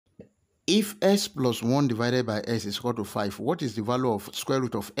If s plus 1 divided by s is equal to 5, what is the value of square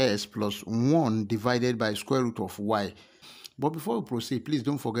root of s plus 1 divided by square root of y? But before we proceed, please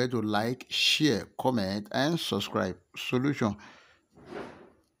don't forget to like, share, comment, and subscribe. Solution.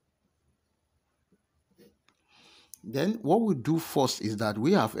 Then what we do first is that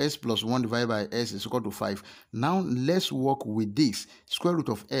we have s plus 1 divided by s is equal to 5. Now let's work with this. Square root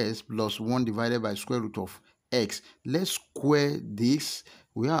of s plus 1 divided by square root of x. Let's square this.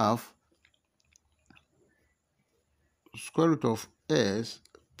 We have square root of s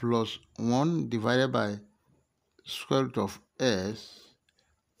plus 1 divided by square root of s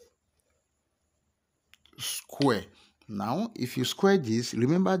square. Now, if you square this,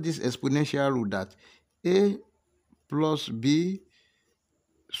 remember this exponential rule that a plus b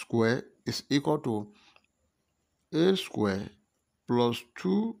square is equal to a square plus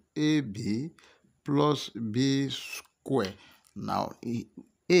 2ab plus b square. Now,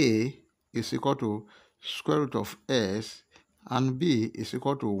 a is equal to square root of s and b is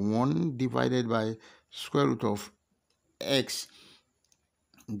equal to 1 divided by square root of x.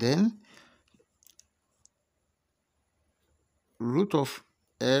 Then root of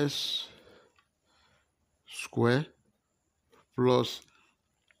s square plus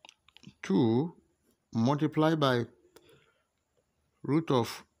 2 multiplied by root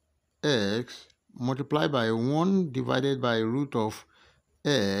of x multiplied by 1 divided by root of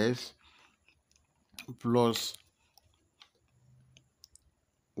s plus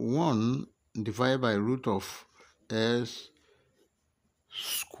 1 divided by root of s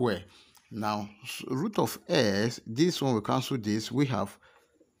square. Now, root of s, this one will cancel this. We have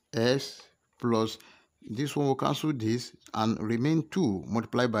s plus this one will cancel this and remain 2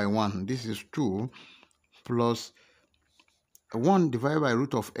 multiplied by 1. This is 2 plus 1 divided by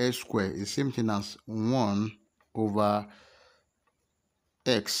root of s square is same thing as 1 over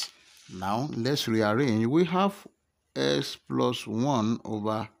x. Now, let's rearrange. We have s plus 1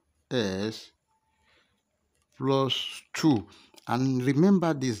 over s plus 2. And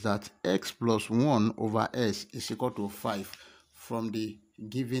remember this, that x plus 1 over s is equal to 5. From the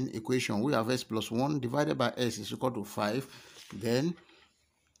given equation, we have s plus 1 divided by s is equal to 5. Then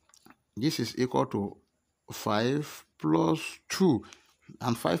this is equal to 5 plus 2.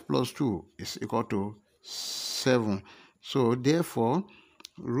 And 5 plus 2 is equal to 7. So therefore,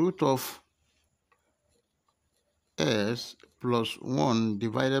 root of s plus 1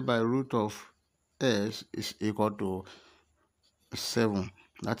 divided by root of s is equal to 7.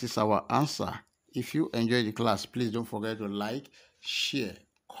 That is our answer. If you enjoyed the class, please don't forget to like, share,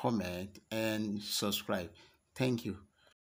 comment, and subscribe. Thank you.